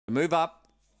Move up.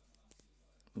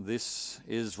 This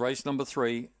is race number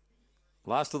 3.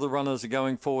 Last of the runners are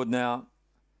going forward now.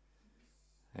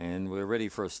 And we're ready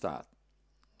for a start.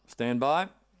 Stand by.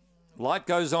 Light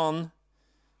goes on.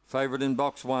 Favourite in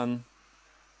box 1.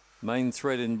 Main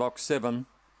thread in box 7.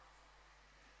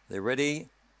 They're ready.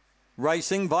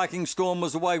 Racing. Viking Storm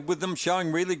was away with them,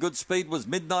 showing really good speed was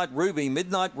Midnight Ruby.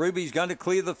 Midnight Ruby's going to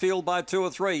clear the field by 2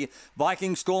 or 3.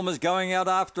 Viking Storm is going out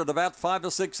after it, about 5 or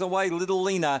 6 away. Little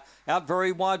Lena. Out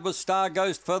very wide was Star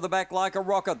Ghost, further back like a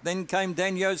rocket. Then came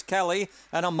Daniel's Callie,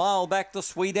 and a mile back to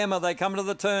Sweet Emma. They come to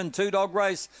the turn. 2-dog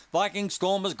race. Viking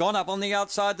Storm has gone up on the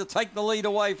outside to take the lead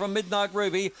away from Midnight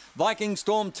Ruby. Viking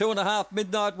Storm 2.5,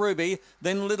 Midnight Ruby.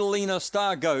 Then Little Lena,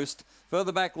 Star Ghost.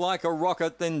 Further back like a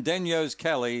rocket, then Daniel's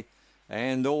Callie.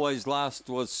 And always last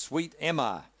was Sweet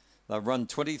Emma. They've run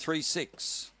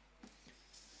 23.6.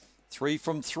 3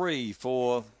 from 3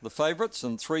 for the favourites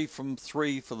and 3 from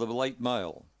 3 for the late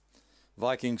mail.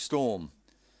 Viking Storm.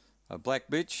 A black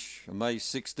bitch, May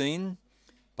 16,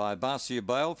 by Barcia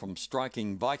Bale from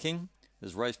Striking Viking,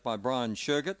 is raced by Brian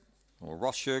Shergett, or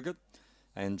Ross Shergett,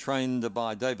 and trained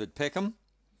by David Peckham.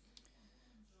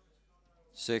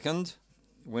 Second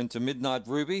went to Midnight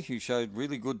Ruby, who showed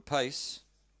really good pace.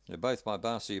 They're both by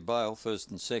Barcia Bale, first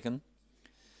and second.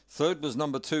 Third was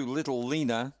number 2, Little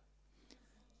Lena.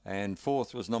 And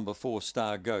fourth was number 4,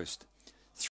 Star Ghost.